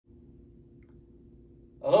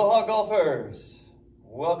Aloha golfers!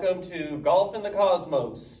 Welcome to Golf in the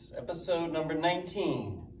Cosmos, episode number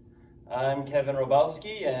 19. I'm Kevin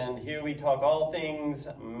Robowski, and here we talk all things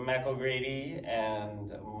Mac O'Grady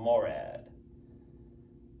and MORAD.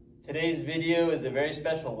 Today's video is a very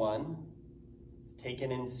special one. It's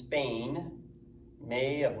taken in Spain,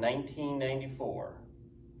 May of 1994.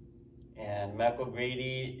 And Mac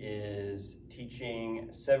O'Grady is teaching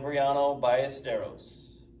Severiano Ballesteros.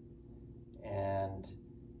 And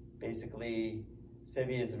basically,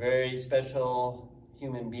 Seve is a very special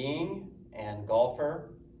human being and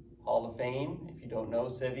golfer, Hall of Fame. If you don't know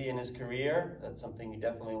Seve and his career, that's something you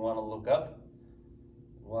definitely want to look up.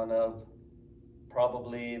 One of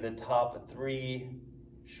probably the top 3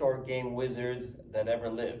 short game wizards that ever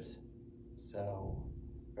lived. So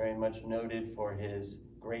very much noted for his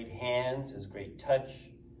great hands, his great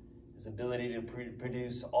touch, his ability to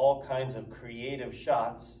produce all kinds of creative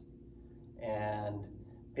shots, and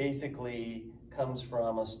basically comes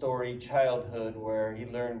from a storied childhood where he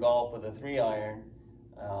learned golf with a 3-iron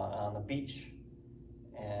on a beach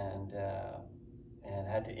and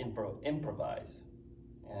had to improvise,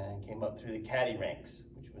 and came up through the caddy ranks,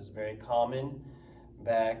 which was very common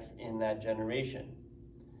back in that generation.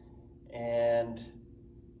 And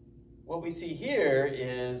what we see here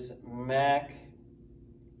is Mac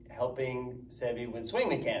helping Seve with swing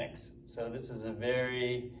mechanics. So this is a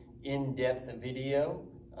very in-depth video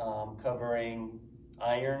covering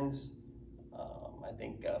irons, I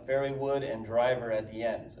think fairway wood and driver at the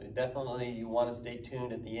end. So definitely you want to stay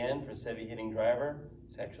tuned at the end for Seve hitting driver.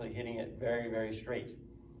 It's actually hitting it very, very straight.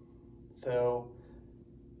 So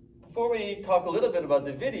before we talk a little bit about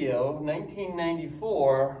the video,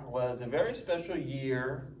 1994 was a very special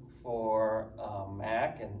year for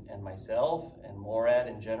Mac and myself and MORAD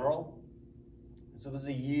in general. This was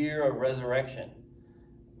a year of resurrection.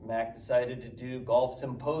 Mac decided to do golf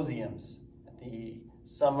symposiums. At the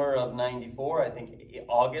summer of 94, I think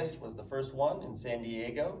August was the first one in San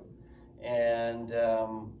Diego. And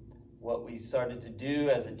what we started to do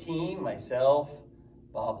as a team, myself,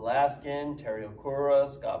 Bob Laskin, Terry Okura,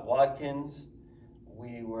 Scott Watkins,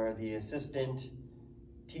 we were the assistant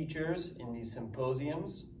teachers in these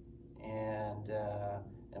symposiums. And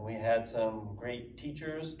we had some great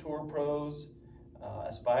teachers, tour pros,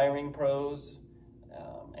 aspiring pros,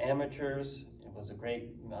 amateurs. It was a great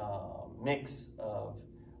mix of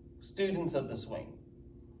students of the swing.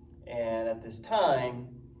 And at this time,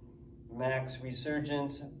 Mac's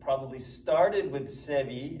resurgence probably started with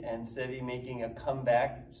Seve, and Seve making a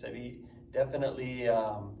comeback. Seve definitely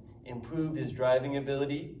improved his driving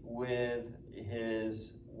ability with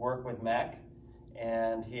his work with Mac,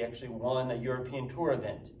 and he actually won a European Tour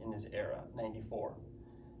event in this era, 94.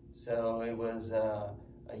 So it was a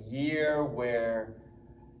year where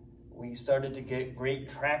we started to get great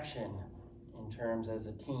traction in terms as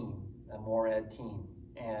a team, a MORAD team.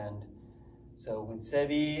 And so with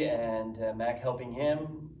Seve and Mac helping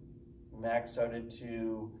him, Mac started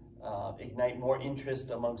to ignite more interest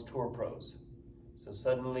amongst tour pros. So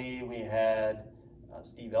suddenly we had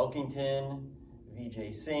Steve Elkington,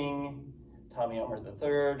 Vijay Singh, Tommy Elmer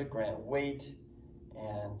III, Grant Waite,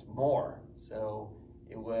 and more. So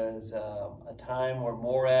it was a time where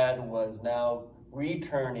MORAD was now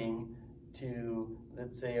returning to,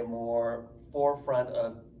 let's say, a more forefront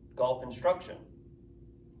of golf instruction,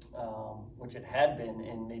 which it had been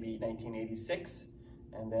in maybe 1986.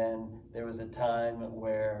 And then there was a time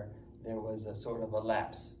where there was a sort of a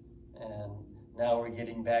lapse. And now we're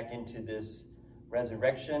getting back into this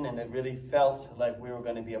resurrection, and it really felt like we were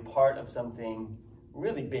going to be a part of something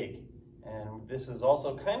really big. And this was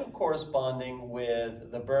also kind of corresponding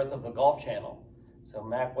with the birth of the Golf Channel. So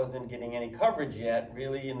Mac wasn't getting any coverage yet,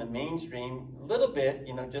 really in the mainstream, a little bit,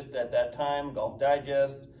 you know, just at that time, Golf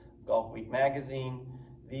Digest, Golf Week magazine,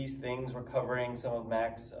 these things were covering some of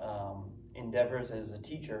Mac's endeavors as a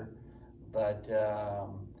teacher, but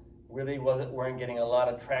really weren't getting a lot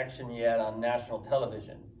of traction yet on national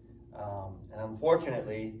television. And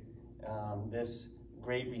unfortunately, this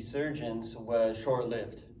great resurgence was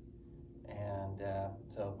short-lived. And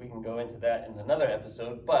so we can go into that in another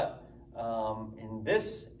episode, but in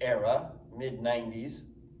this era, mid-90s,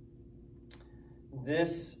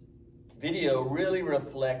 this video really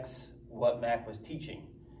reflects what Mac was teaching.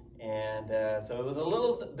 And so it was a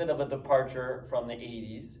little bit of a departure from the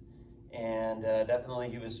 80s, and definitely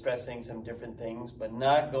he was stressing some different things, but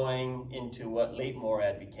not going into what late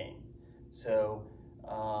MORAD became. So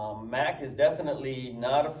Mac is definitely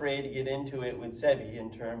not afraid to get into it with Seve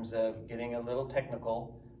in terms of getting a little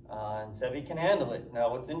technical, and Seve can handle it.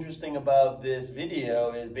 Now, what's interesting about this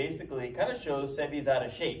video is basically it kind of shows Seve's out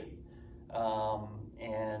of shape.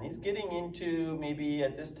 and he's getting into maybe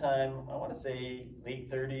at this time, I want to say late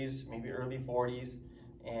 30s, maybe early 40s.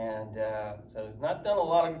 And so he's not done a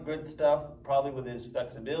lot of good stuff, probably with his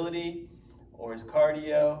flexibility or his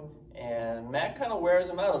cardio. And Mac kind of wears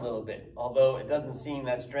him out a little bit, although it doesn't seem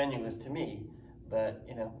that strenuous to me. But,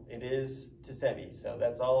 you know, it is to Seve. So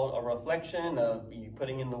that's all a reflection of you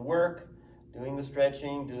putting in the work, doing the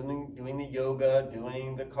stretching, doing the yoga,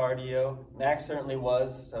 doing the cardio. Mac certainly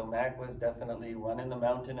was. So Mac was definitely running the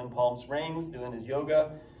mountain in Palm Springs, doing his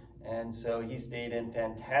yoga. And so he stayed in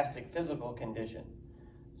fantastic physical condition.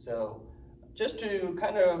 So just to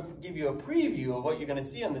kind of give you a preview of what you're going to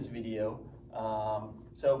see on this video,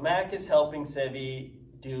 so Mac is helping Seve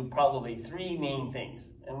do probably 3 main things.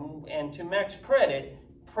 And to Mac's credit,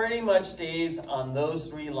 pretty much stays on those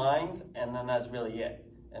 3 lines, and then that's really it.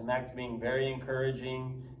 And Mac's being very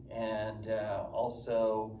encouraging and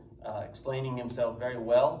also explaining himself very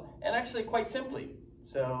well, and actually quite simply.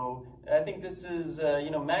 So I think this is, you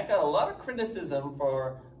know, Mac got a lot of criticism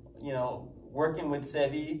for, you know, working with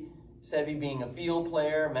Seve, Seve being a field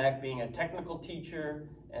player, Mac being a technical teacher,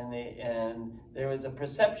 and there was a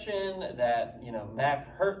perception that, you know, Mac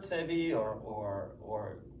hurt Seve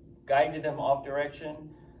or guided him off direction.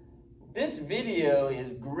 This video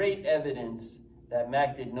is great evidence that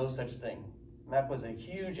Mac did no such thing. Mac was a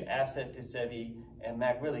huge asset to Seve, and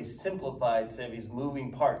Mac really simplified Seve's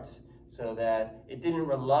moving parts so that it didn't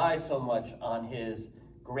rely so much on his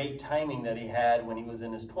great timing that he had when he was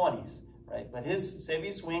in his 20s, right? But his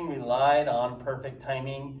Seve swing relied on perfect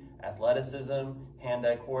timing, athleticism,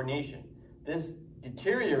 hand-eye coordination. This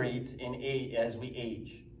deteriorates as we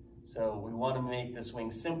age. So we want to make the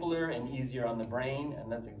swing simpler and easier on the brain,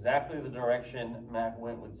 and that's exactly the direction Mac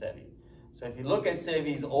went with Seve. So if you look at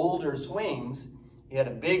Seve's older swings, he had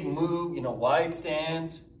a big move, you know, wide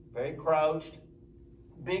stance, very crouched,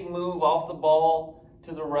 big move off the ball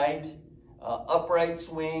to the right, upright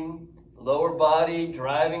swing, lower body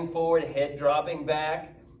driving forward, head dropping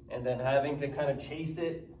back, and then having to kind of chase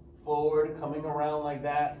it forward, coming around like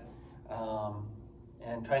that,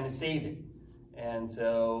 and trying to save it. And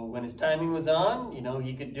so when his timing was on, you know,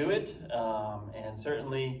 he could do it, and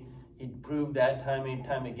certainly he proved that time and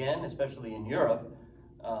time again, especially in Europe,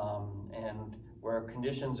 and where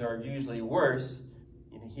conditions are usually worse,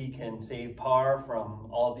 you know, he can save par from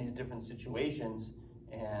all these different situations,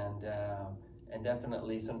 and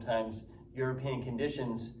definitely sometimes European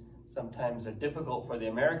conditions sometimes are difficult for the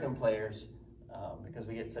American players because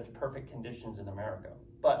we get such perfect conditions in America.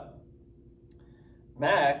 But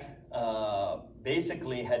Mac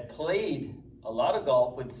basically had played a lot of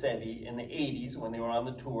golf with Seve in the 80s when they were on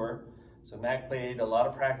the tour. So Mac played a lot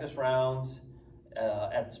of practice rounds,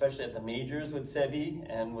 especially at the majors with Seve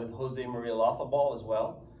and with Jose Maria Lothaball as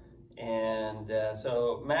well. And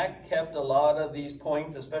so Mac kept a lot of these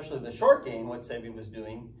points, especially the short game, what Seve was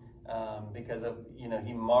doing, because of, you know,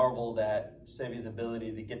 he marveled at Seve's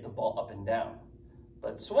ability to get the ball up and down.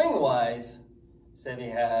 But swing-wise,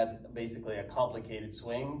 Seve had basically a complicated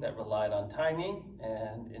swing that relied on timing,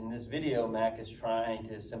 and in this video, Mac is trying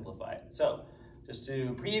to simplify it. So, just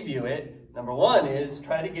to preview it, number 1 is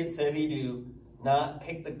try to get Seve to not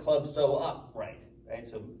pick the club so upright, right?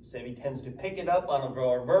 So Seve tends to pick it up on a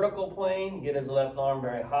vertical plane, get his left arm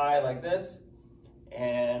very high like this,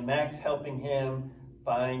 and Mac's helping him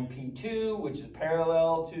find P2, which is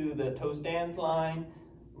parallel to the toe stance line,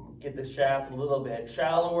 get the shaft a little bit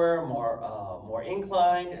shallower, more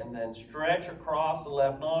inclined, and then stretch across the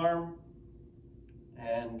left arm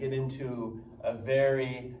and get into a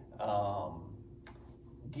very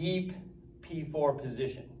deep P4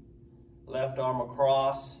 position. Left arm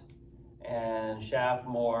across and shaft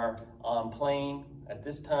more on plane. At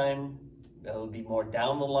this time, that would be more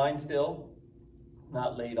down the line still,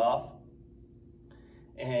 not laid off.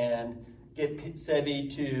 And get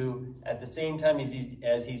Seve to, at the same time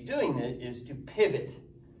as he's doing it, is to pivot,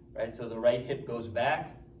 right? So the right hip goes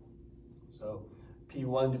back. So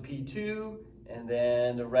P1 to P2, and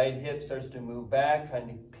then the right hip starts to move back, trying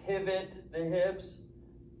to pivot the hips,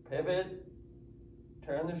 pivot,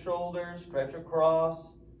 turn the shoulders, stretch across,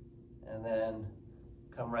 and then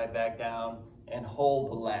come right back down and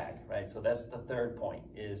hold the lag, right? So that's the third point,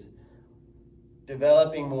 is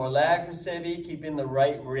developing more lag for Seve, keeping the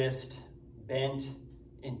right wrist bent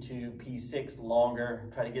into P6 longer,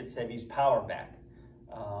 try to get Seve's power back.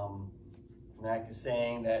 Mac is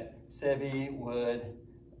saying that Seve would,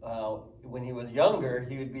 when he was younger,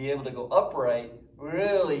 he would be able to go upright,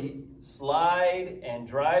 really slide and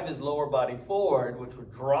drive his lower body forward, which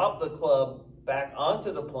would drop the club back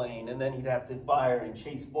onto the plane, and then he'd have to fire and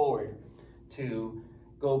chase forward to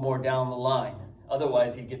go more down the line.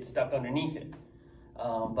 Otherwise, he'd get stuck underneath it.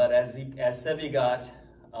 But as Seve got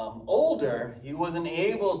older, he wasn't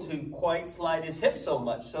able to quite slide his hips so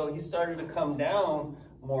much. So he started to come down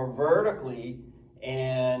more vertically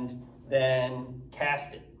and then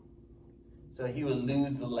cast it. So he would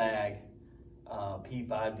lose the lag,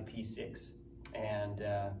 P5 to P6.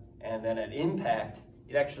 And then at impact,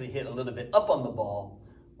 he'd actually hit a little bit up on the ball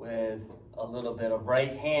with a little bit of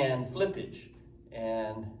right hand flippage.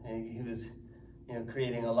 And he was,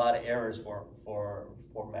 creating a lot of errors for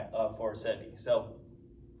Seve. So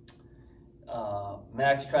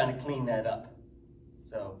Mac's trying to clean that up.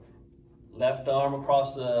 So left arm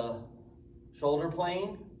across the shoulder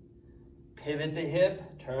plane, pivot the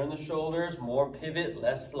hip, turn the shoulders, more pivot,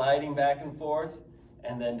 less sliding back and forth,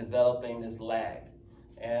 and then developing this lag.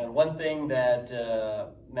 And one thing that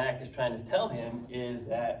Mac is trying to tell him is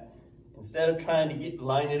that instead of trying to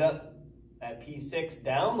line it up at P6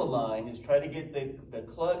 down the line, is try to get the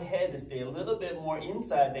club head to stay a little bit more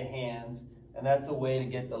inside the hands, and that's a way to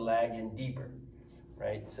get the lag in deeper,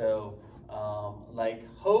 right? So like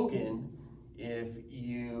Hogan, if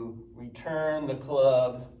you return the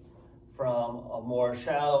club from a more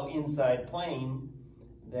shallow inside plane,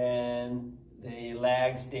 then the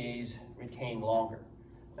lag stays retained longer.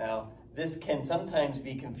 Now, this can sometimes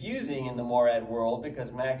be confusing in the MORAD world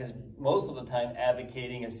because Mac is most of the time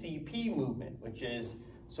advocating a CP movement, which is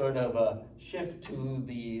sort of a shift to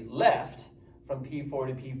the left from P4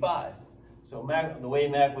 to P5. So the way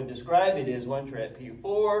Mac would describe it is once you're at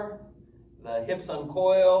P4, the hips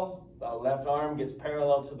uncoil, the left arm gets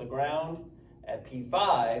parallel to the ground at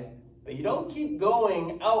P5, but you don't keep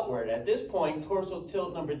going outward. At this point, torso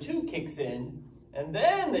tilt number 2 kicks in, and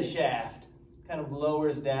then the shaft kind of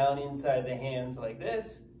lowers down inside the hands like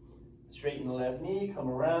this. Straighten the left knee, come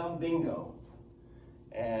around, bingo.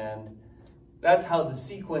 And that's how the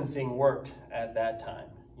sequencing worked at that time.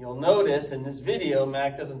 You'll notice in this video,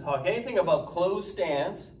 Mac doesn't talk anything about closed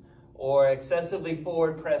stance or excessively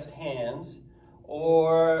forward pressed hands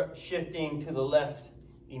or shifting to the left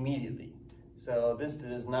immediately. So this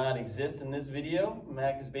does not exist in this video.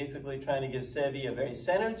 Mac is basically trying to give Seve a very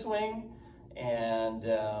centered swing and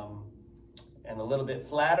a little bit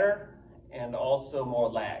flatter and also more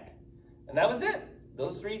lag. And that was it.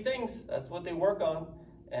 Those 3 things, that's what they work on.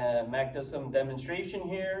 And Mac does some demonstration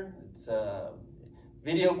here. It's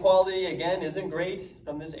video quality, again, isn't great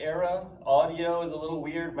from this era. Audio is a little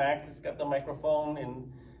weird. Mac has got the microphone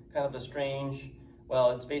in kind of a strange,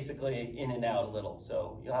 well, it's basically in and out a little.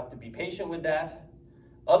 So you'll have to be patient with that.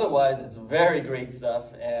 Otherwise, it's very great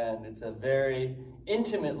stuff, and it's a very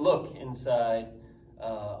intimate look inside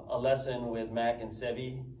a lesson with Mac and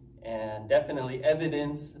Seve, and definitely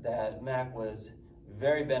evidence that Mac was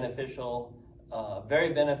very beneficial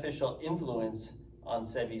influence on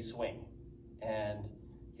Seve's swing. And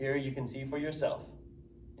here you can see for yourself.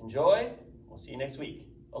 Enjoy. We'll see you next week.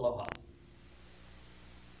 Aloha.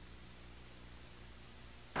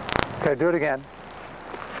 Okay, do it again.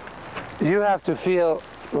 You have to feel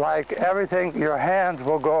like everything, your hands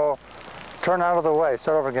will go, turn out of the way.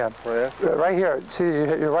 Start over again. Right here. See,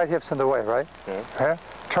 your right hip's in the way, right? Yeah. Here.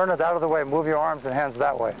 Turn it out of the way. Move your arms and hands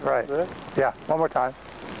that way. Right. Yeah. One more time.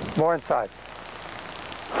 More inside.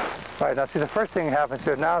 Right. Now, see, the first thing happens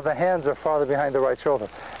here. Now the hands are farther behind the right shoulder.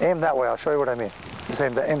 Aim that way. I'll show you what I mean. Just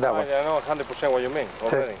aim that way. I know 100% what you mean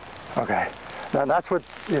already. See? Okay. Now that's what,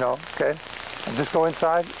 okay. And just go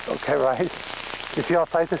inside. Okay, right. You see how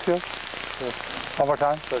tight this feels? Yeah. One more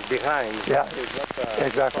time. So it's behind. Yeah. It's not,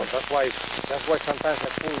 exactly. That's why sometimes I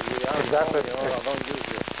pull the arm. Exactly. I don't use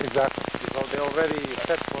it. Exactly. Because they're already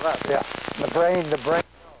set for that. Yeah. The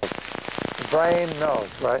brain knows,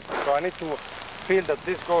 right? So I need to feel that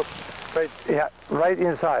this goes straight. Yeah, right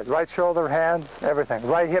inside. Right shoulder, hands, everything.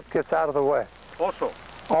 Right hip gets out of the way. Also,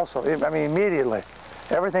 I mean, immediately.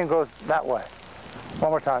 Everything goes that way.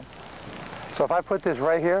 One more time. So if I put this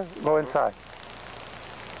right here, go inside.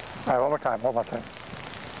 All right, one more time. I'm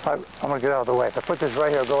going to get out of the way. If I put this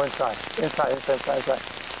right here, go inside. Inside.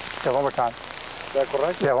 Yeah, one more time. Is that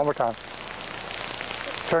correct? Yeah, one more time.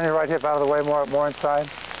 Turn your right hip out of the way, more inside.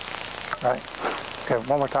 Right. Okay,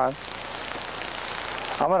 one more time.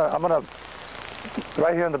 I'm gonna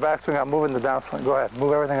right here in the backswing, I'm moving the downswing. Go ahead.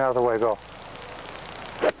 Move everything out of the way. Go.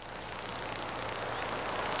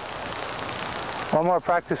 One more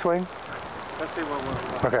practice swing. Let's see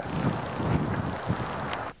what we're Okay.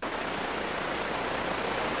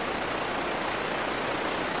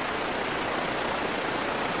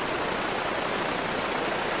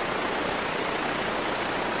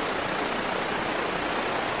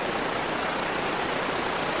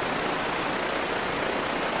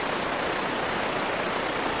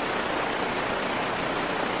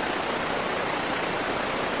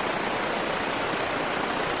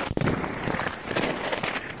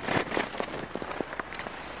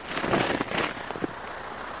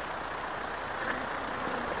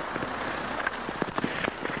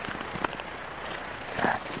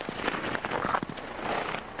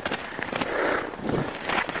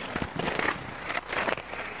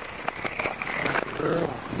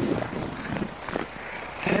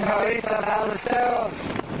 Ballesteros.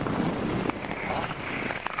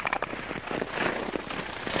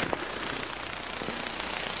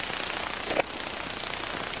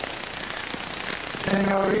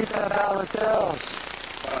 Señorita Ballesteros.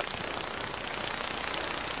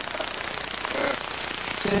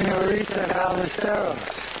 Señorita Ballesteros.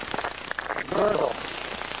 Girdle.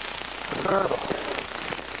 Girdle.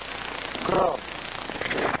 Girl.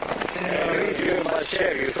 Señorita, you're my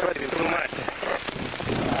share. You're sweating too much.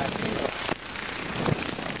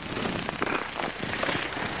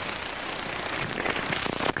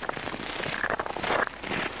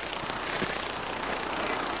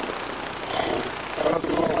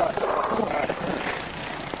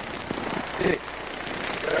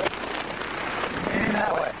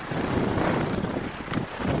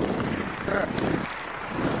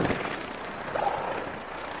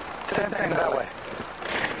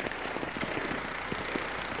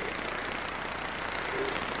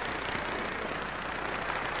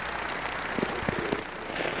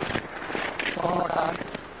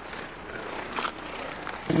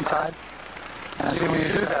 Inside. And see, when you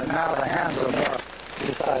do that, now the hands are more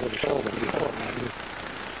this side of the shoulder before.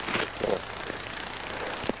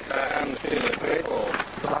 And feel great.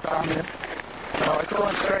 Lock on it. No, it's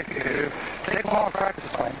going straight. You take more practice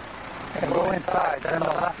point and go inside. Then the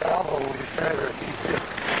left elbow will be straighter if you sit.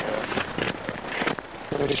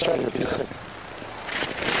 It will be straighter if you sit.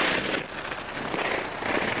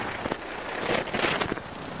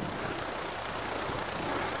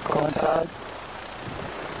 Go inside.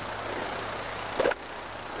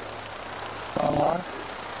 One more.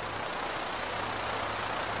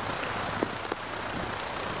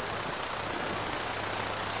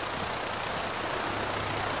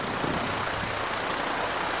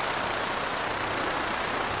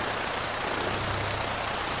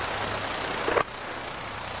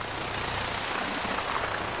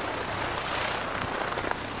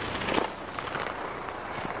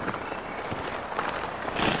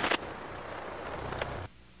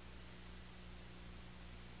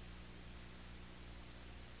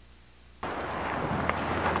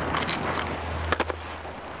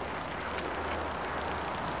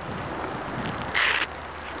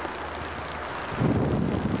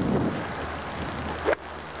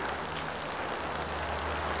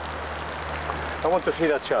 I want to see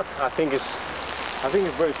that shot. I think it's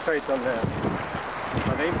very straight on the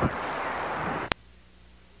impact.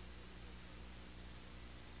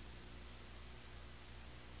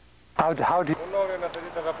 How do you... Un novio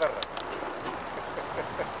necesita la perra.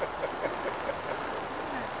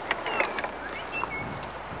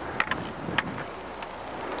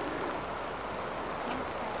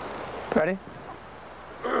 Ready?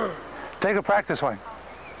 Take a practice swing.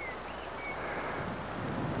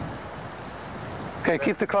 Okay,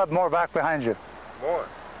 keep the club more back behind you. More?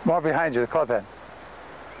 More behind you, the club head.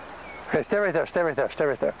 Okay, stay right there, stay right there, stay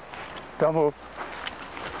right there. Don't move.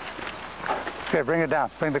 Okay, bring it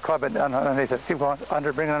down. Bring the club head down underneath it. Keep going,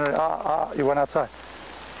 under, bring it under. You went outside.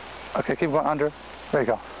 Okay, keep going under. There you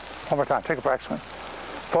go. One more time, take a practice swing.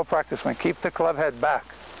 Full practice swing. Keep the club head back.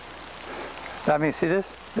 That means, see this?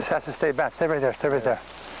 This has to stay bent. Stay right there, stay right there.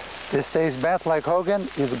 This stays bent like Hogan,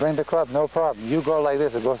 you can bring the club, no problem. You go like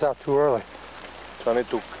this, it goes out too early. So I need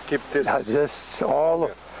to keep this. Now, just all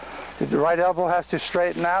the right elbow has to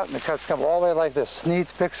straighten out, and the cuts come all the way like this.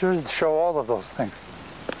 Sneed's pictures show all of those things.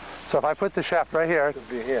 So if I put the shaft right here, It should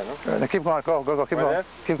be here, no? now keep going, go, keep Right going, there?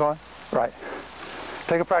 keep going. Right.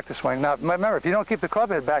 Take a practice swing. Now remember, if you don't keep the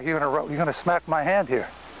club head back, you're gonna smack my hand here.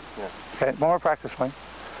 Yeah. Okay, one more practice swing.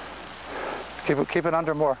 Keep it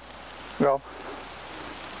under more. Go.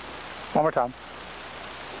 One more time.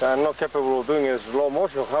 I'm not capable of doing it in slow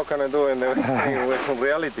motion. How can I do it in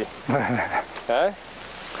reality? Huh?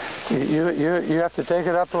 You have to take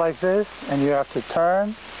it up like this, and you have to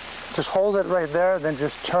turn. Just hold it right there, then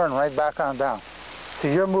just turn right back on down. So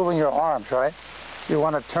you're moving your arms, right? You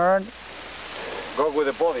want to turn Go with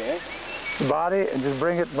the body, eh? the body and just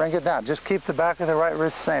bring it down. Just keep the back of the right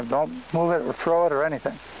wrist same. Don't move it or throw it or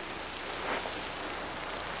anything.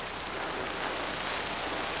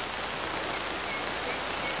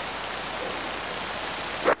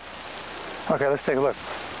 Okay, let's take a look.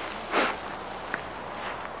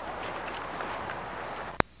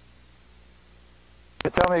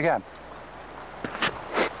 Tell me again.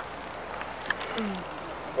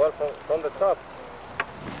 Well, from the top,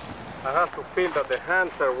 I have to feel that the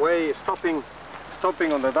hands are stopping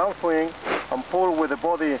on the downswing and pull with the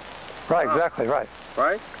body. Right, exactly, right.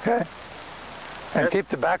 Right? Okay. And Yes. keep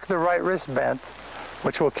the back of the right wrist bent,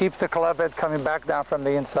 which will keep the club head coming back down from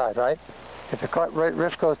the inside, right? If the right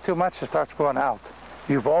wrist goes too much, it starts going out.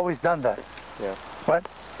 You've always done that. Yeah. What?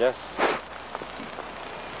 Yes.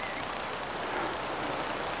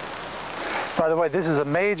 By the way, this is a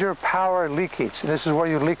major power leakage. This is where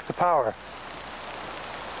you leak the power.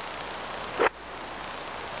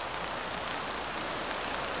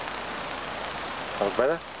 Sounds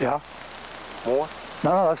better? Yeah. More?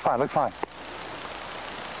 No, that's fine. Look fine.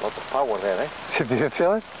 Lots of power there, eh? Do you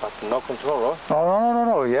feel it? But no control, right? Oh,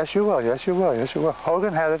 no. Yes, you will. Yes, you will. Yes, you will.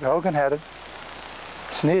 Hogan had it.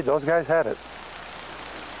 Sneed, those guys had it.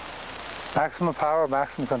 Maximum power,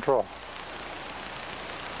 maximum control.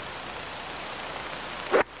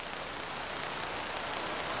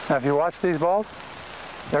 Now, if you watch these balls,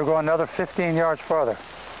 they're going another 15 yards farther.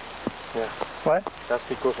 Yeah. What? That's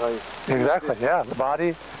because I... Exactly, yeah. The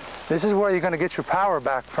body. This is where you're going to get your power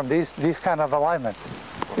back from these kind of alignments.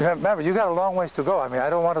 Remember, you got a long ways to go. I mean, I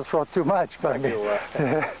don't want to throw too much, but I mean,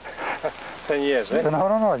 10 years, eh?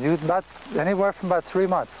 No. You about anywhere from about 3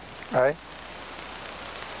 months, right?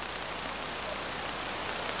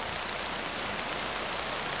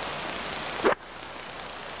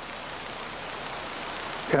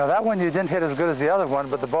 You know, that one you didn't hit as good as the other one,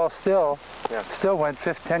 but the ball still went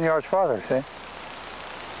 10 yards farther, see?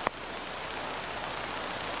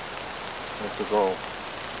 Have to go.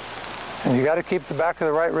 And you got to keep the back of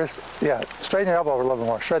the right wrist, straighten your elbow a little bit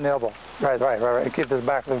more, straighten the elbow. Right. Keep this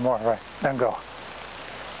back a little more, right, then go.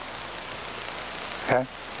 Okay?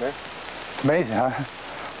 Yeah. It's amazing, huh?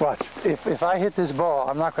 Watch, if I hit this ball,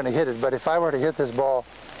 I'm not going to hit it, but if I were to hit this ball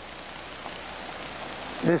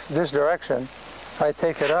this direction, I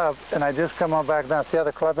take it up and I just come on back down. See how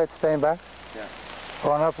the club head's staying back? Yeah.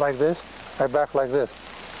 Going up like this, right back like this.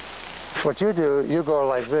 What you do, you go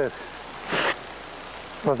like this.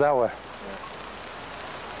 Goes that way.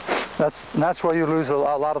 Yeah. That's where you lose a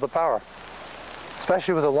lot of the power,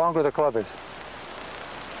 especially with the longer the club is.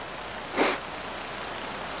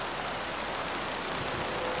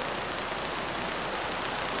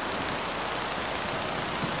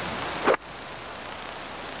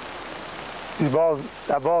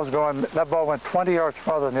 That ball went 20 yards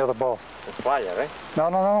farther than the other balls. It's fire, eh?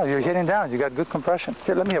 No, you're hitting down. You got good compression.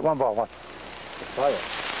 Here, let me hit one ball, watch. It's fire.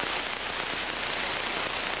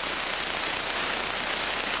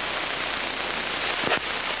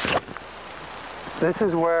 This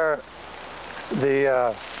is where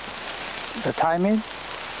the timing,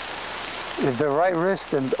 if the right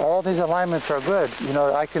wrist and all these alignments are good, you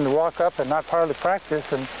know, I can walk up and not hardly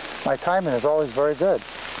practice, and my timing is always very good.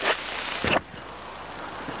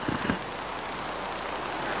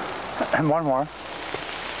 And one more.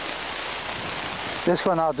 This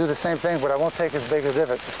one I'll do the same thing, but I won't take as big a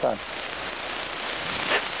divot this time.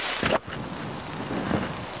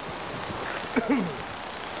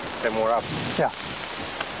 Stay more up. Yeah.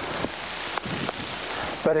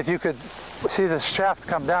 But if you could see the shaft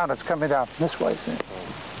come down, it's coming down this way, see?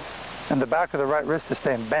 And the back of the right wrist is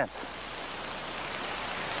staying bent.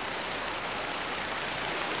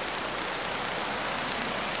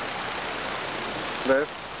 There.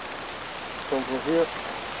 Come from here.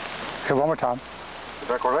 Okay, one more time. Is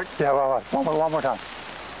that correct? Yeah, well, one more time.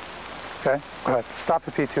 Okay, go ahead. Stop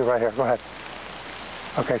the P2 right here. Go ahead.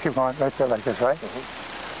 Okay, keep going right there like this, right?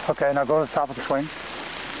 Mm-hmm. Okay, now go to the top of the swing.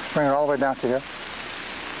 Bring it all the way down to here.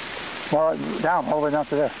 More down, all the way down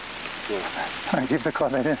to there. Yeah. And keep the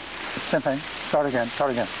club head in. Same thing. Start again.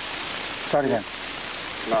 Start again.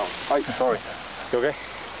 Now, sorry. You okay?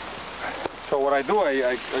 So what I do,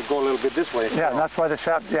 I go a little bit this way. Yeah, and that's why the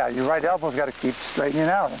shaft, your right elbow's got to keep straightening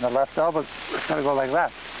out, and the left elbow's got to go like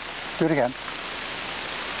that. Do it again.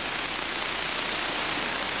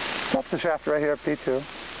 Stop the shaft right here at P2.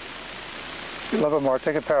 A little bit more,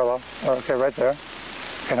 take it parallel. Okay, right there.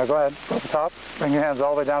 Okay, now go ahead, go to the top. Bring your hands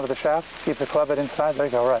all the way down to the shaft. Keep the club head inside, there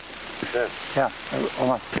you go, right. Yes. Yeah, hold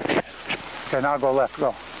on. Okay, now go left,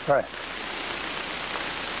 go. Right.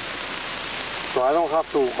 So I don't have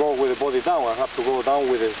to go with the body down. I have to go down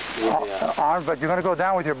with the arm. But you're going to go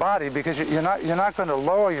down with your body because you're not going to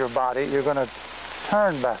lower your body. You're going to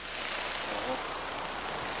turn back.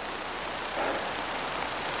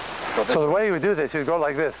 So the way you would do this, you go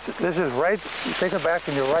like this. This is right. You take it back,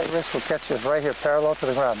 and your right wrist will catch this right here, parallel to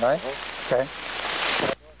the ground, right? Okay.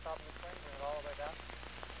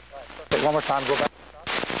 Okay, one more time. Go back.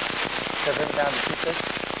 Okay, bring it down to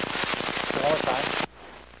P6. One more time.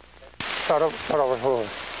 Start over.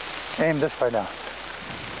 Aim this way now.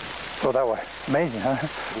 Go that way. Amazing, huh?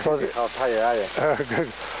 How tired are you?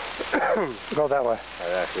 Good. Go that way.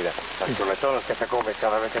 Mira, las chuletones que se come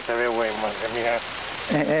cada vez que se ve, güey, mira.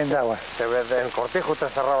 Aim that way. Se ve el cortijo te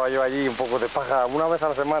cerraba yo allí un poco de paja una vez a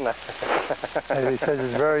la semana. He says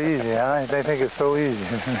it's very easy, huh? They think it's so easy.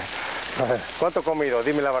 Go ahead. ¿Cuánto he comido?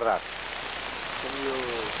 Dime la verdad.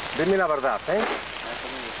 Dime la verdad, ¿eh?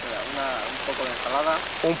 Un poco de ensalada.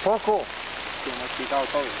 ¿Un poco? que me he explicado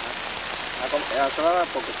todo, ¿no? Aclara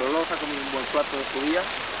porque solo ha comido un buen plato de judía.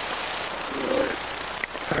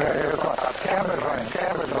 Camera's running,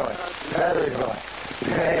 battery's going.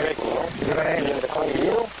 You're gonna aim it at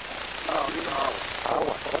you?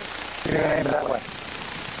 You're gonna aim it that way.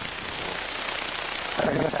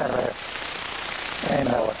 You're gonna stand right here. Aim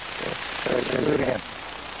that way. Okay, do it again.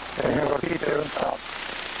 Okay, you're gonna go T2 and stop.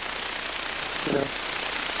 2.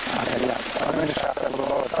 Okay, yeah. I'm gonna stop that a little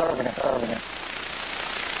lower. Start over again.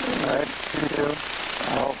 Right, T2.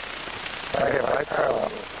 Oh. Right here, right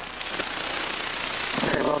parallel.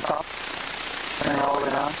 Okay, a little top. Bring it all the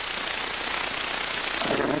way down.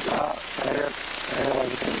 Okay, make top. Right here. Like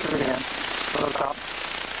you can do it again. A little top.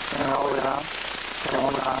 Bring it all the way down. Okay,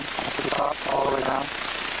 one more time. Up to the top, all the way down.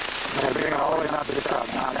 Okay, bring it all the way down to the top.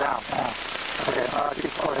 Now, down. Okay,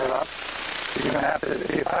 keep pulling it up. You're going to have to,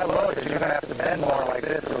 if I lower it, you're going to have to bend more like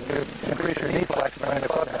this. It'll increase your knee flexion when the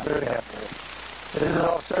club down. Do it again. This is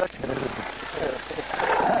all stretching.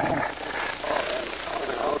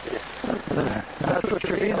 That's what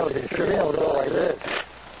Trevino did. Trevino would go like this.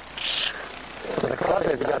 So the club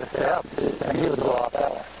head, you got to stay up, and he would go off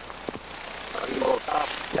that way.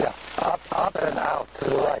 Yeah, up and out to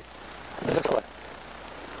the right. This way.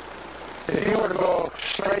 If you were to go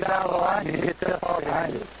straight down the line, you'd hit this far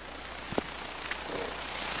behind you.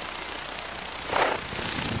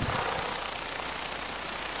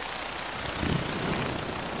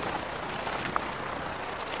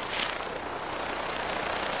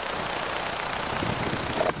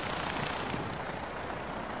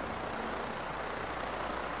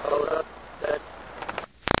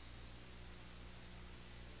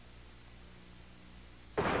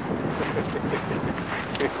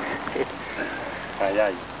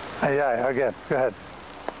 Yeah, again, go ahead.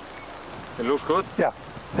 It looks good? Yeah.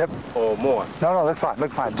 Yep. Or more? No, look fine.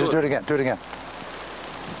 Just do it again. Do it again.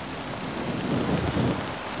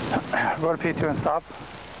 Go to P2 and stop.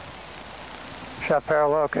 Shaft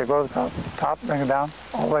parallel. Okay, go to the top. Top, bring it down.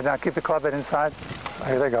 All the way down. Keep the club head inside.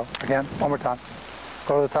 Here they go. Again, one more time.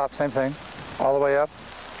 Go to the top, same thing. All the way up.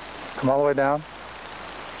 Come all the way down.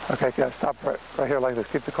 Okay, yeah, stop right here like this.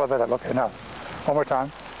 Keep the club head up. Okay, now. One more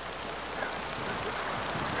time.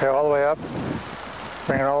 Okay, all the way up.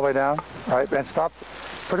 Bring it all the way down. All right, and stop.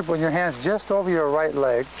 Put it when your hands just over your right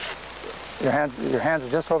leg. Your hands are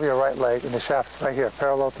just over your right leg, and the shaft's right here,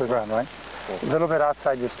 parallel to the ground, right? A little bit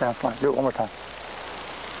outside your stance line. Do it one more time.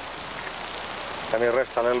 Can you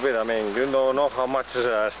rest a little bit? I mean, you don't know how much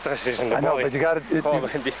stress is in the body. I know, but you got to.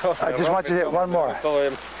 I just want you to hit one more.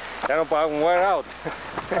 Ya no puedo wear out.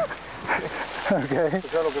 Okay.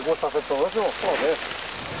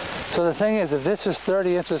 So the thing is, if this is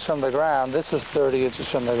 30 inches from the ground, this is 30 inches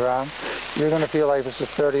from the ground, you're going to feel like this is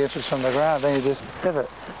 30 inches from the ground, then you just pivot.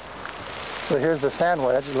 So here's the sand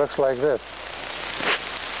wedge, it looks like this.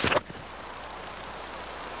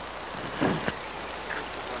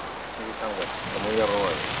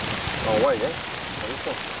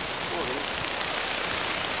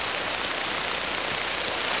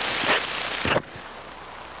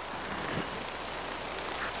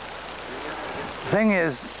 The thing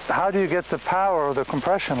is, how do you get the power of the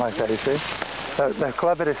compression like that, you see? The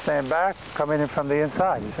club head is staying back, coming in from the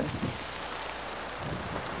inside, you see?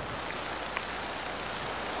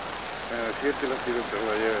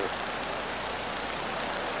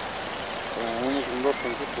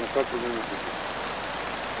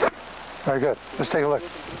 Very good. Let's take a look.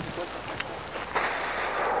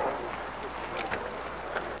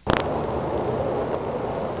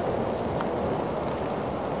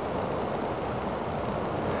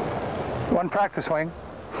 One practice swing.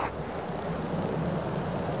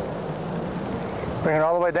 Bring it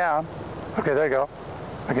all the way down. Okay, there you go.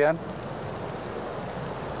 Again.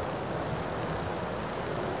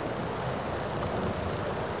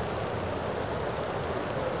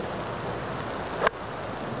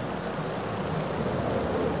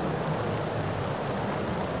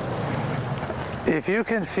 If you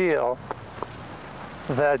can feel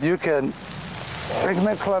that you can bring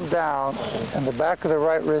the club down and the back of the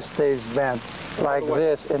right wrist stays bent like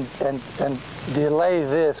this and delay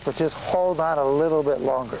this, but just hold on a little bit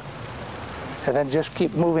longer. And then just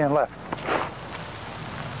keep moving left.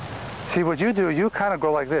 See what you do, you kind of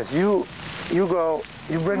go like this. You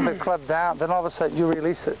bring the club down, then all of a sudden you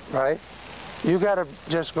release it, right? You got to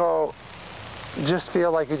just go, just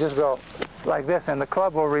feel like you just go like this and the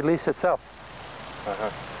club will release itself.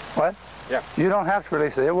 What? Yeah. You don't have to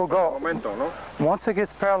release it. It will go. Momentum, no? Once it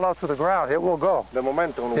gets parallel to the ground, it will go. The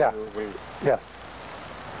momentum yeah. will... Yes.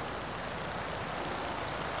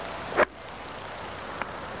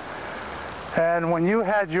 And when you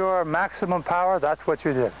had your maximum power, that's what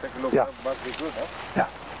you did. Take a look. Yeah. That must be good, huh? Yeah.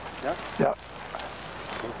 Yeah? Yeah.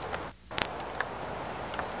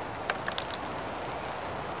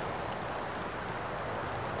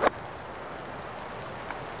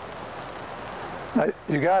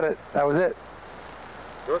 You got it. That was it.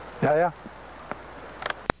 Good? Yeah, yeah.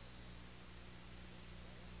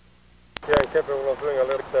 Yeah, I'm capable of doing a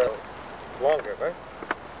little bit longer, right?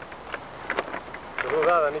 To do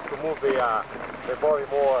that, I need to move the body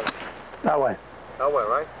more That way. that way,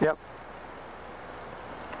 right? Yep.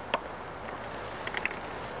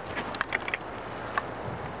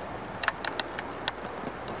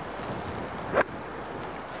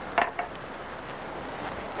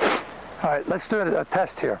 All right, let's do a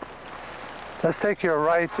test here. Let's take your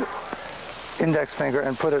right index finger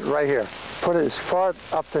and put it right here. Put it as far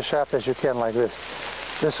up the shaft as you can like this.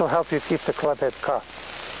 This will help you keep the club head cocked.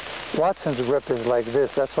 Watson's grip is like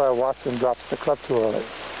this. That's why Watson drops the club too early,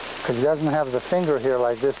 because he doesn't have the finger here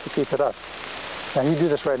like this to keep it up. Now you do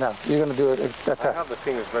this right now. You're going to do a test. I have the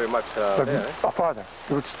fingers very much But there. farther.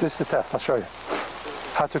 This is the test. I'll show you.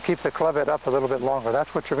 How to keep the club head up a little bit longer.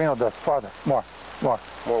 That's what Trevino does. Farther. More. More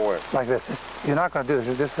where? Like this. You're not going to do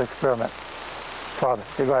this. This is an experiment. Farther.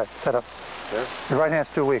 Okay, go ahead. Set up. Yeah. Your right hand's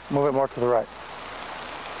too weak. Move it more to the right.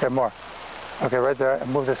 Okay, more. Okay, right there.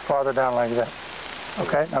 And move this farther down like that.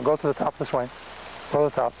 Okay, now go to the top of the swing. Go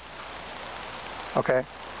to the top. Okay.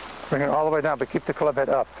 Bring it all the way down, but keep the club head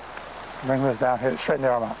up. Bring this down here. Straighten the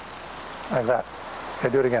arm out. Like that. Okay,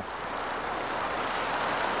 do it again.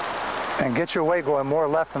 And get your weight going more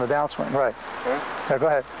left in the downswing. Right. Okay, go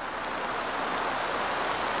ahead.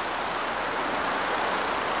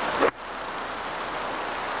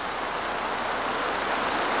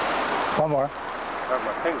 One more. Have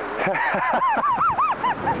my fingers.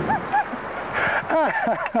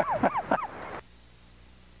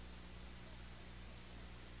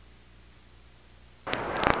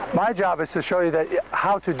 My job is to show you that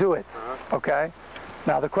how to do it. Okay.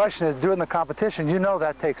 Now the question is, do it in the competition. You know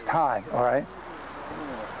that takes time. All right.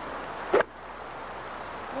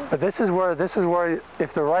 But this is where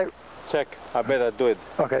if the right. Check. I better do it.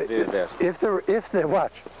 Okay.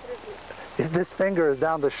 If this finger is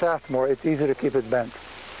down the shaft more, it's easy to keep it bent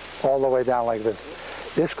all the way down like this.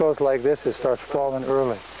 This goes like this, it starts falling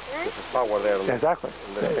early. There's power there on Exactly.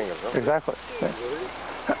 the fingers, no? Exactly.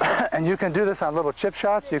 And you can do this on little chip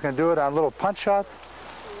shots, you can do it on little punch shots.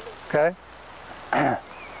 Okay?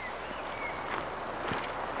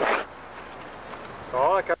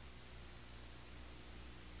 Oh, I can.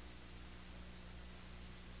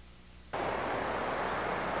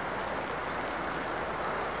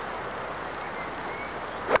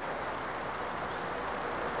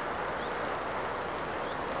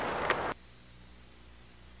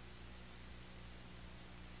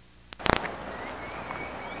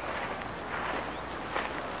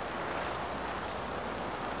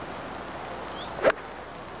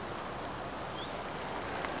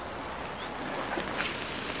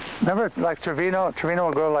 Remember, like Trevino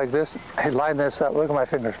will go like this. He line this up. Look at my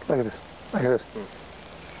fingers. Look at this. Look at this.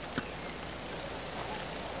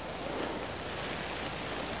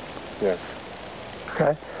 Yeah.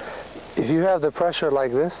 Okay. If you have the pressure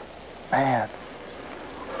like this, man,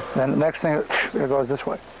 then the next thing it goes this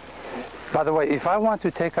way. By the way, if I want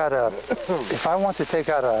to take out a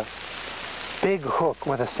big hook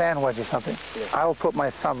with a sand wedge or something, I will put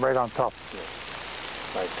my thumb right on top.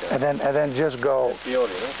 Like and then just go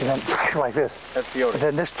and then like this. And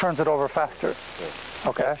then this turns it over faster.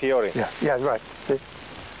 Okay? Yeah, right. See?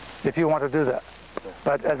 If you want to do that.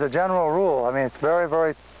 But as a general rule, I mean, it's very,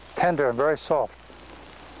 very tender and very soft.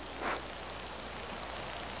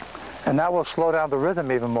 And that will slow down the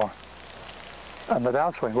rhythm even more on the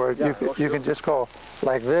downswing, where you can just go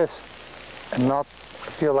like this and not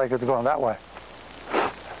feel like it's going that way.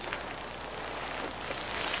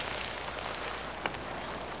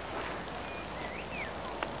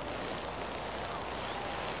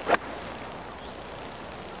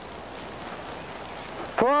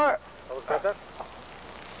 Four. That was better?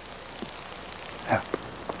 Yeah.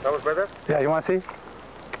 That was better? Yeah, you want to see?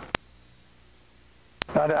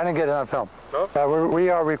 No, I didn't get it on film. No? We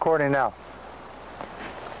are recording now.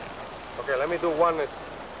 Okay, let me do one.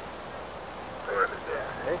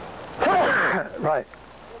 Right.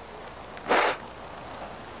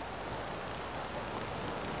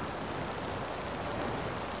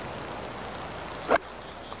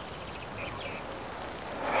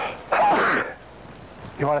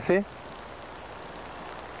 You want to see?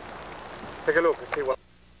 Take a look and see what.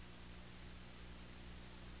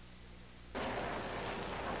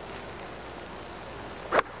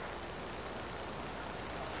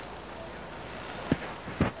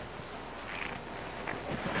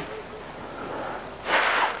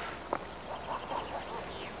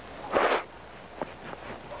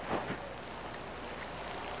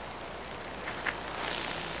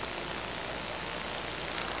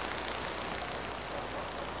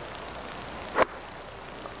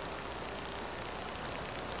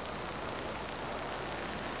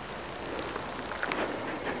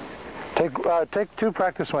 Take 2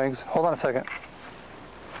 practice swings. Hold on a second.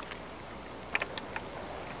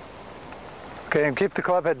 Okay, and keep the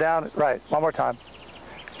club head down. Right, one more time.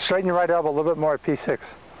 Straighten your right elbow a little bit more at P6.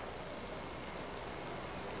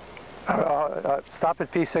 Stop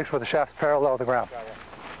at P6 where the shaft's parallel to the ground.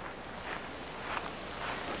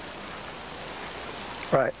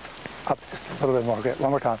 Right, up just a little bit more. Okay,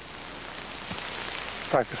 one more time.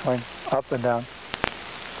 Practice swing, up and down.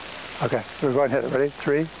 Okay, we're going to hit it. Ready?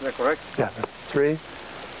 3. Is that correct? Yeah, 3,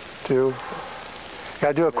 2.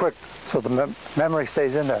 Gotta do it quick so the memory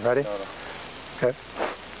stays in there. Ready? Okay.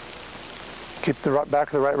 Keep the back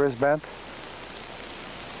of the right wrist bent.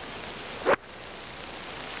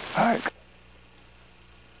 All right.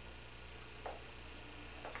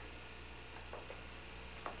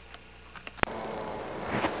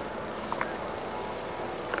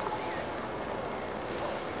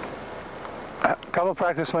 Couple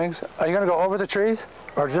practice swings. Are you going to go over the trees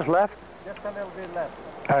or just left? Just a little bit left.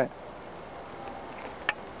 All right.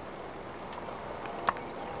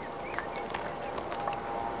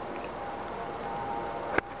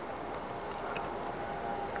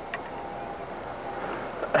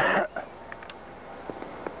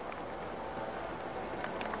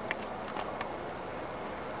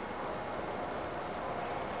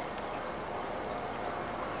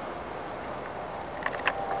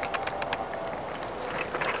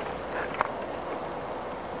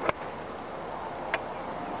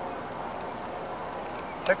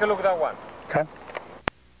 Take a look at that one. Okay.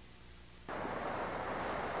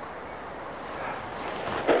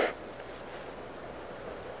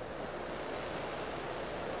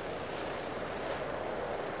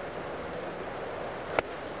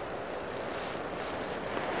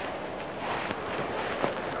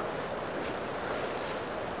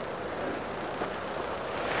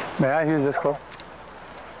 May I use this club?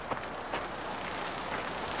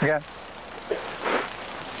 Again.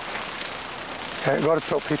 Okay, go to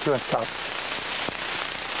tilt P2 and stop.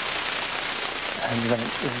 And you're going to,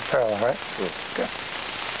 this is parallel, right? Sure. Okay.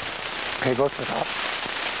 Okay, go to the top.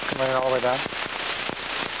 Come in all the way down.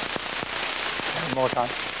 And one more time.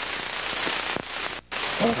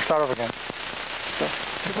 Start over again. Okay.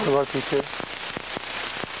 Go to P2.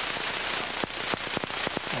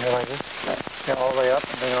 And go like this. Right. Get all the way up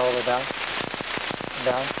and bring it all the way down.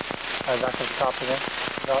 Down. Right, back to the top again.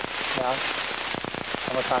 Up, down.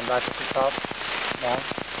 One more time, back to the top. Down.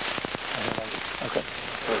 Okay.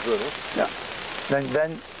 That's good, huh? Yeah.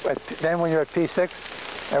 Then when you're at P6,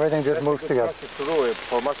 everything just moves together. To do it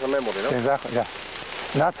for muscle memory, no? Exactly. Yeah.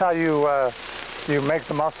 And that's how you you make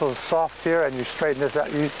the muscles soft here, and you straighten this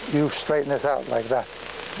out. You straighten this out like that.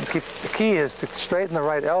 And the key is to straighten the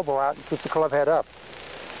right elbow out and keep the club head up.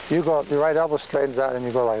 You go, your right elbow straightens out, and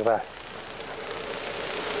you go like that.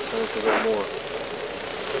 A bit more.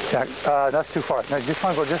 Yeah, that's too far. No, you just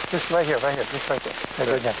want to go just right here, just right there. Yeah,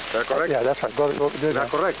 go again. Is that correct? Yeah, that's right. Go do it again. Is that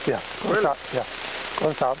correct? Yeah. Go to the top. Yeah. Go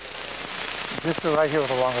to the top. Just right here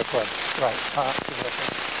with a longer club. Right.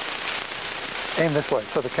 Aim this way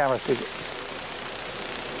so the camera sees it.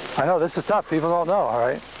 I know this is tough. People don't know. All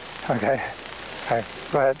right. Okay. Okay.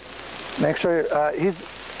 Go ahead. Make sure he's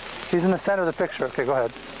in the center of the picture. Okay. Go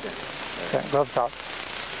ahead. Okay. Go to the top.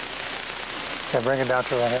 Okay. Bring it down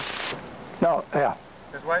to right here. No. Yeah.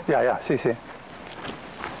 This way? Yeah. See.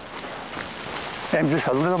 Aim just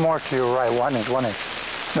a little more to your right. 1 inch. No.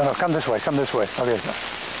 Come this way. Okay. No.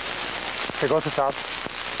 Okay. Go to the top.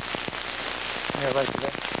 Yeah. Right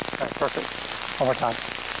there. All right. Perfect. One more time.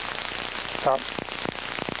 Top.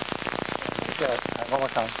 Good. Right, one more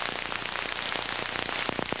time.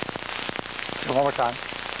 Okay, one more time.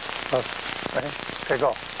 Close. Ready? Okay,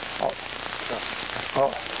 go. Oh.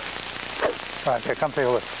 All right, okay, come take a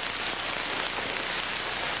look.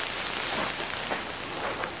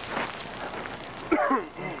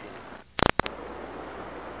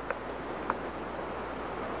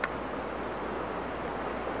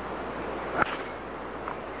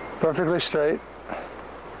 Perfectly straight.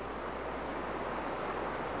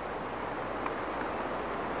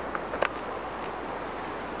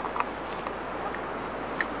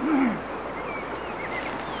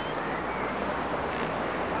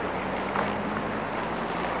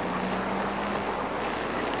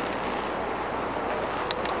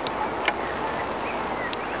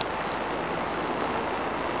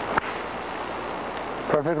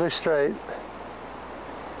 Perfectly straight.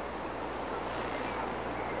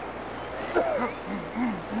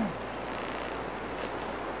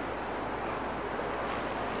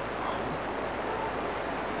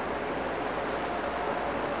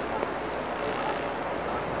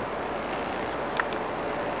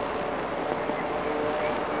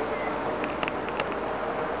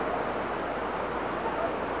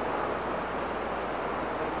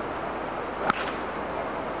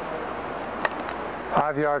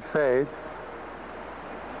 5-yard fade.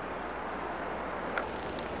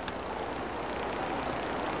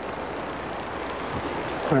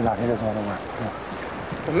 Put it on, he doesn't want to work. Yeah.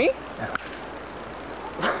 For me?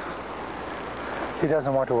 He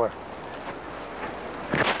doesn't want to work.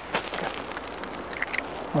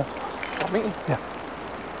 For me? Yeah.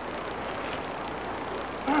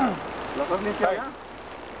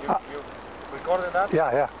 You recorded that?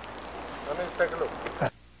 Yeah, yeah. Let me take a look.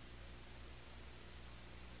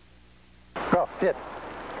 Go, hit.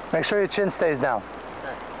 Make sure your chin stays down.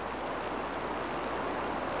 Okay.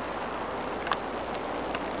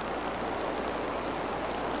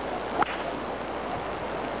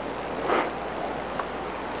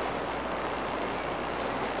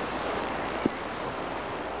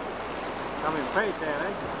 Coming fade there,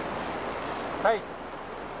 eh? Fade.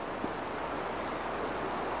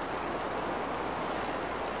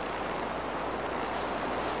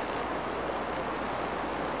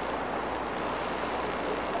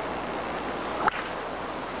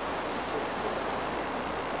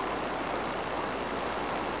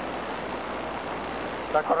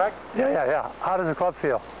 Is that correct? Yeah, yeah, yeah. How does the club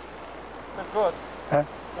feel? That's good. Huh?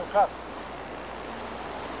 Good shot.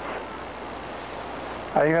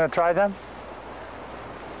 Are you going to try them?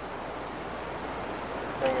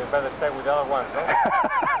 I think it's better stay with the other ones, no?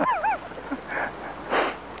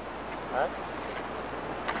 ¿Eh?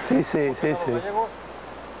 Sí, sí, sí, sí.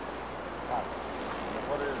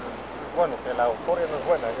 Bueno, que la euforia no es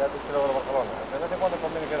buena, ya te he dicho de Barcelona. De vez en cuando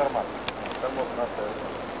conviene quedar mal. Estamos más...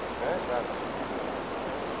 Claro.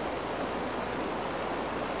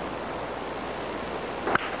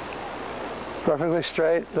 Perfectly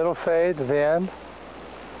straight, little fade at the end.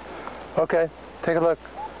 Okay, take a look.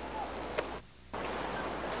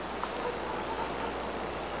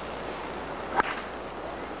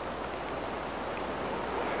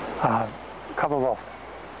 Couple ball.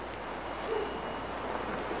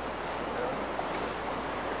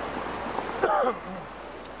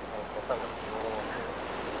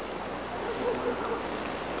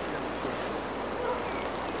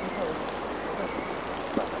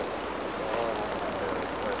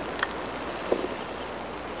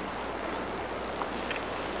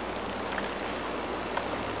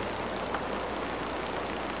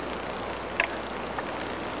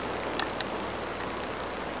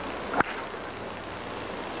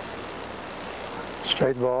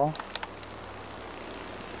 Straight ball.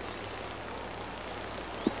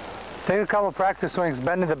 Take a couple practice swings,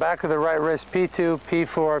 bending the back of the right wrist, P2,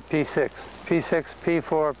 P4, P6. P6,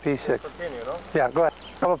 P4, P6. Continue, no? Yeah, go ahead.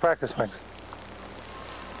 Couple practice swings.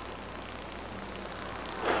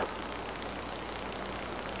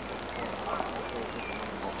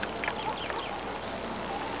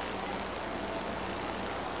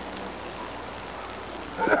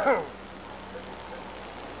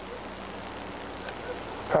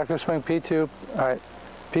 Practice swing P2, all right,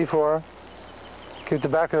 P4, keep the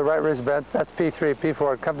back of the right wrist bent, that's P3,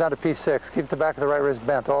 P4, come down to P6, keep the back of the right wrist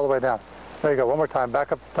bent all the way down. There you go, one more time,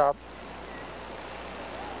 back up the top.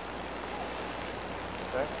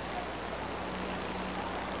 Okay.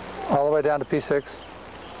 All the way down to P6.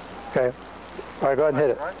 Okay, all right, go ahead and hit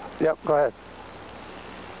it. Right? Yep, go ahead.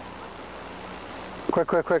 Quick,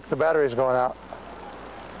 quick, quick, the battery's going out.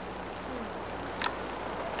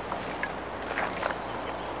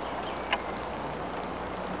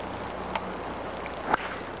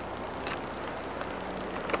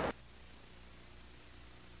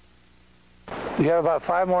 You have about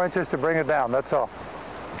 5 more inches to bring it down, that's all.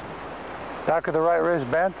 Back of the right wrist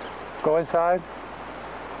bent, go inside.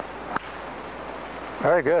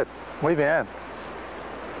 Very good, muy bien.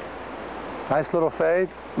 Nice little fade,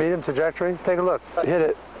 medium trajectory. Take a look, hit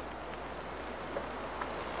it.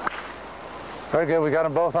 Very good, we got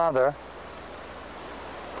them both on there.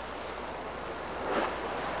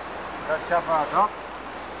 Catch up, drop.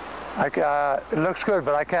 It looks good,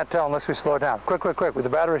 but I can't tell unless we slow it down. Quick, quick, quick, with the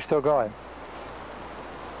battery still going.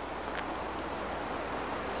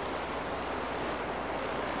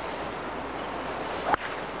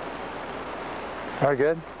 Very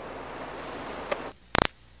good.